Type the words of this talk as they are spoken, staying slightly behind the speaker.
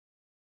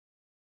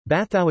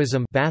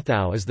Bathouism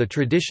Bathou is the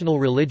traditional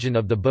religion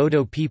of the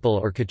Bodo people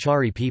or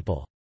Kachari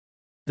people.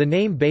 The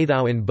name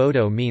Bathou in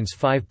Bodo means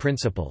 5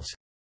 principles.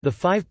 The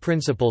 5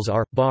 principles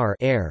are, bar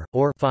air,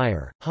 or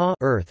fire, ha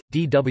earth,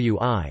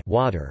 dwi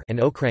water, and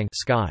okrang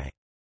sky.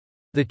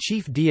 The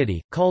chief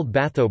deity, called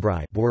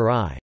Bathobrai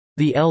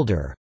the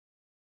elder,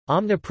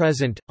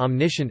 omnipresent,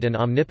 omniscient and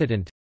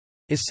omnipotent,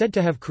 is said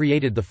to have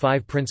created the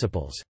 5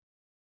 principles.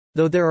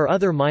 Though there are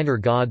other minor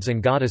gods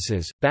and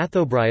goddesses,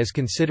 Bathobrai is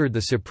considered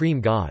the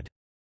supreme god.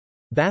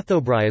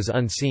 Bathobrai is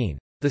unseen.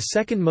 The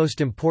second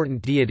most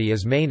important deity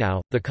is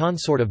Mainau, the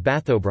consort of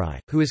Bathobrai,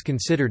 who is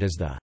considered as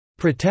the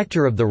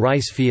protector of the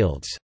rice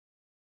fields.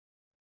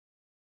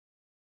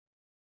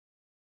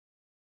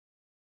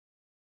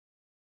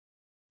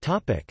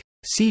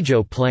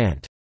 Sijou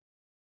plant.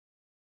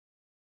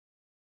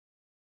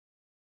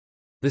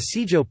 The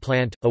Sijou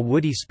plant, a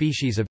woody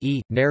species of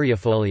E.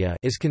 Neriifolia,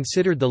 is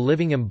considered the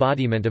living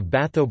embodiment of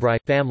Bathobrai.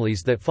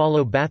 Families that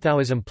follow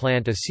Bathouism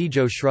plant a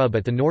Sijou shrub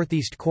at the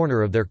northeast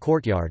corner of their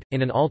courtyard,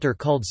 in an altar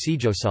called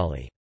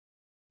Sijousali.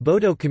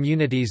 Bodo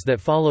communities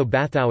that follow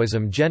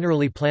Bathouism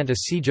generally plant a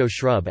Sijou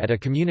shrub at a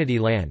community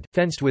land,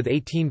 fenced with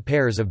 18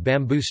 pairs of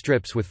bamboo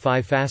strips with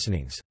 5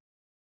 fastenings.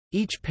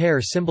 Each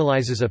pair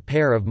symbolizes a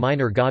pair of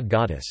minor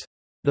god-goddess.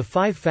 The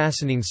 5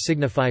 fastenings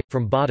signify,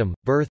 from bottom,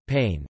 birth,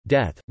 pain,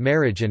 death,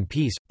 marriage and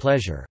peace,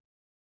 pleasure.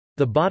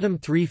 The bottom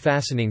 3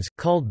 fastenings,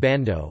 called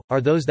bando,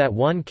 are those that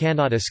one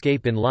cannot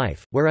escape in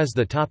life, whereas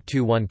the top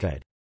 2 one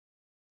could.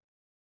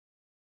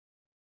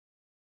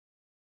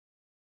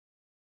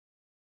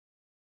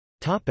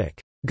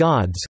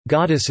 Gods,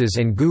 goddesses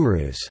and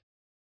gurus.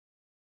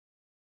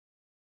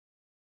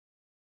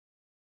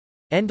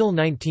 Endel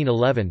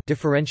 1911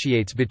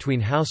 differentiates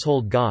between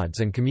household gods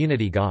and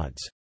community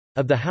gods.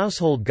 Of the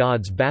household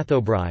gods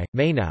Bathobrai,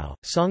 Mainau,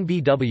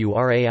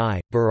 Songbwrai,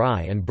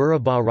 Barai and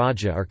Buraba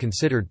Raja are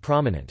considered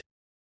prominent.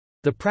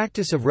 The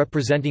practice of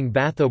representing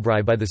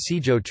Bathobrai by the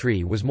Sijou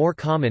tree was more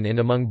common in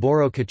among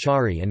Boro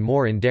Kachari and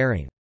more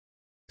endearing.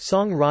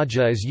 Song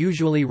Raja is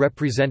usually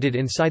represented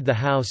inside the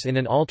house in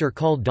an altar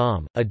called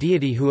Dam, a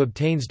deity who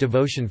obtains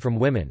devotion from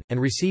women,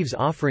 and receives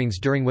offerings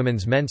during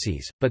women's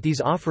menses, but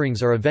these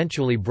offerings are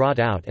eventually brought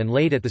out and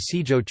laid at the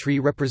Sijou tree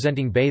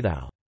representing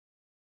Bathou.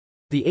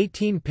 The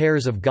 18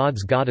 pairs of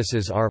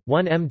gods-goddesses are,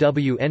 1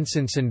 Mw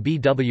Ensinson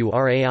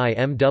Bwrai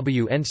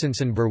Mw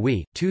Ensinson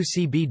Burwi, 2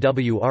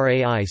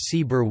 Cbwrai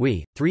C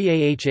Burwi, 3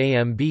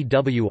 Aham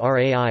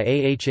Bwrai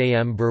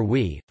Aham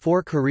Burwi,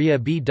 4 Korea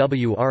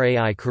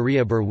Bwrai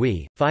Korea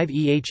Burwi, 5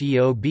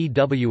 Eheo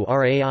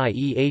Bwrai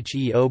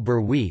Eheo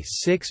Burwi,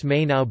 6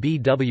 Mainau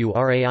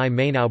Bwrai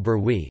Mainau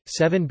Burwi,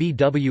 7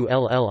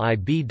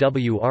 Bwlli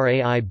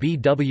Bwrai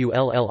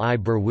Bwlli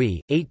Burwi,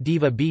 8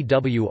 Deva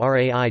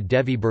Bwrai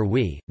Devi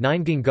Burwi,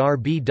 9 Gingar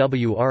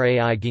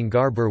Bwrai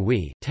Gingar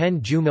Burwi,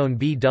 10 Jumon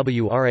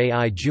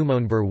Bwrai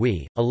Jumon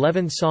Burwi,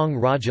 11 Song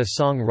Raja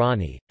Song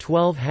Rani,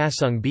 12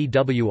 Hasung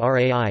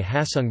Bwrai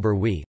Hasung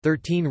Burwi,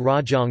 13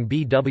 Rajong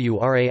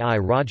Bwrai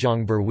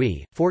Rajong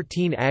Burwi,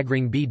 14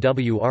 Agring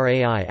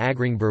Bwrai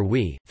Agring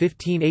Burwi,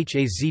 15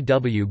 Hazw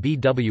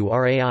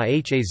Bwrai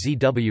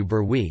Hazw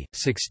Burwi,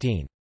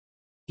 16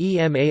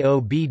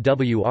 Emao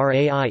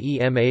Bwrai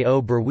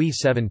Emao Burwi,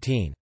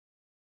 17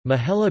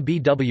 Mahela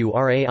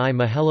Bwrai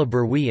Mahela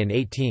Burwi and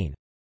 18.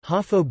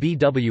 Hafo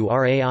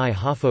Bwrai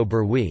Hafo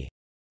Burwi.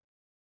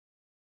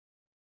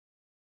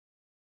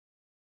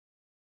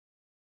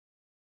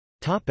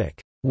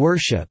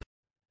 Worship.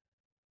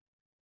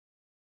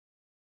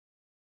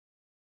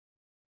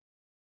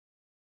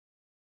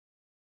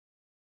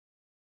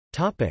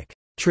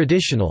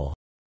 Traditional.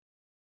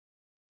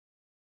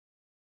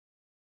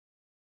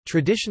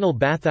 Traditional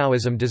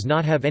Bathouism does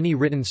not have any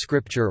written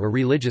scripture or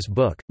religious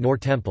book, nor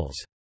temples.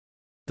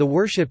 The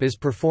worship is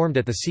performed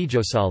at the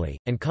Sijousali,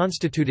 and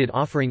constituted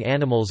offering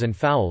animals and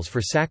fowls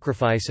for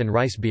sacrifice and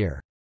rice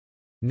beer.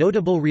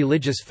 Notable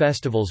religious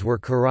festivals were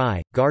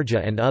Karai,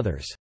 Garja and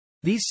others.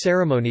 These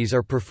ceremonies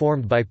are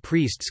performed by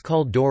priests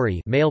called Dori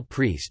male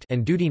priest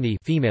and Dudini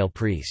female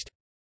priest.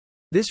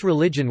 This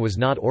religion was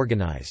not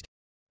organized.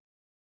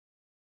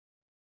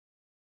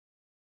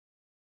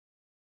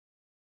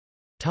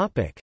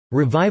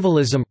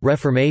 Revivalism,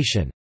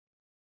 Reformation.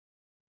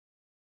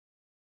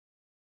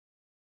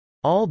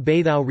 All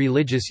Bathou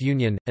Religious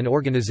Union, an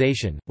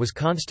organization, was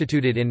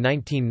constituted in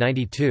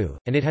 1992,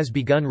 and it has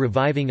begun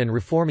reviving and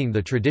reforming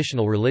the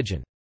traditional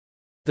religion.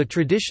 The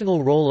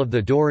traditional role of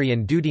the Dori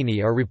and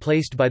Dudini are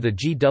replaced by the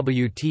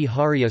Gwt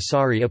Hari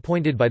Asari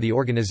appointed by the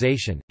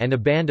organization, and a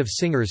band of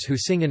singers who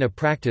sing in a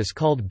practice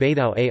called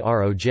Bathou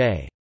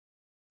Aroj.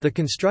 The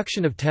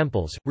construction of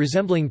temples,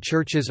 resembling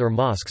churches or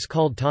mosques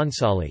called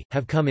Tonsali,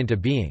 have come into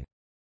being.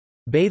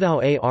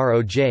 Bathou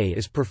Aroj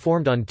is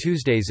performed on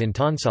Tuesdays in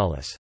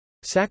Tonsalis.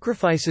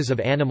 Sacrifices of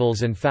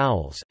animals and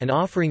fowls, an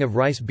offering of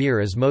rice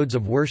beer as modes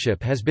of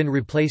worship has been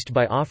replaced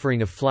by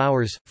offering of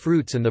flowers,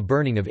 fruits and the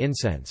burning of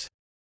incense.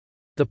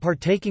 The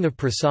partaking of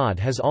prasad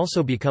has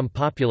also become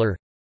popular.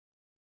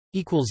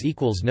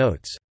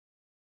 Notes